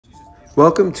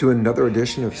Welcome to another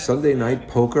edition of Sunday Night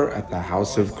Poker at the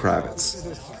House of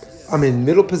Kravitz. I'm in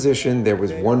middle position. There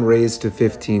was one raise to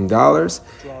 $15,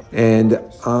 and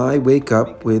I wake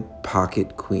up with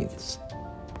pocket queens.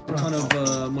 A ton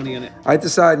of money in it. I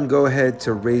decide and go ahead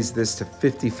to raise this to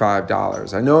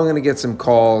 $55. I know I'm going to get some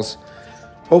calls.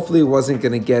 Hopefully it wasn't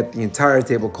going to get the entire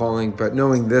table calling, but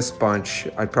knowing this bunch,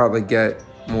 I'd probably get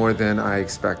more than I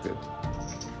expected.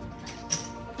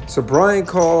 So Brian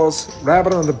calls,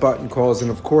 Rabbit on the button calls, and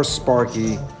of course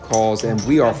Sparky calls, and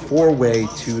we are four-way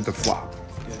to the flop.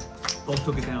 Both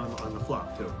took it down on the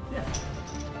flop too. Yeah.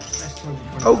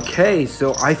 Okay,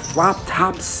 so I flop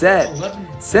top set.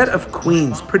 Set of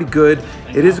queens, pretty good.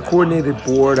 It is a coordinated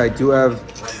board. I do have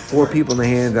 4 people in the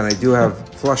hand, and I do have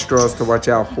flush draws to watch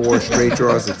out for, straight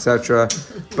draws, etc.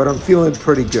 But I'm feeling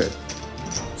pretty good.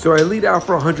 So I lead out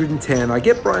for 110. I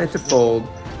get Brian to fold.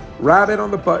 Rabbit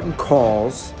on the button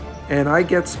calls, and I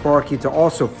get Sparky to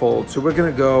also fold. So we're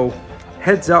gonna go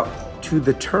heads up to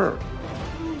the turn.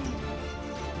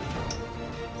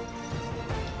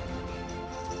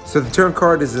 So the turn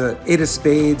card is an 8 of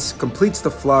spades, completes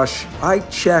the flush. I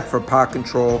check for pot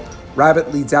control.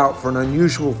 Rabbit leads out for an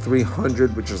unusual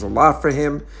 300, which is a lot for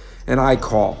him, and I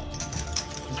call.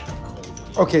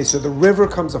 Okay, so the river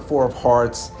comes a 4 of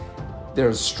hearts.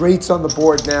 There's straights on the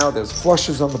board now. There's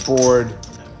flushes on the board.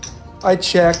 I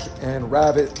check, and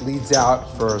Rabbit leads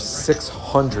out for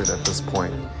 600 at this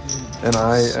point, and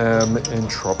I am in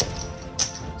trouble.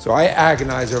 So I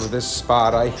agonize over this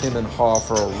spot. I hem and haw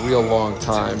for a real long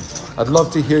time. I'd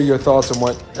love to hear your thoughts on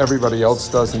what everybody else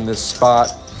does in this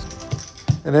spot.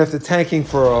 And after tanking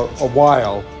for a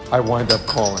while, I wind up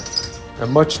calling.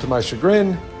 And much to my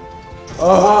chagrin,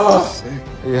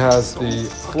 he has the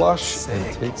flush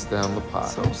and takes down the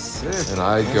pot. And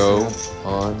I go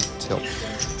on tilt.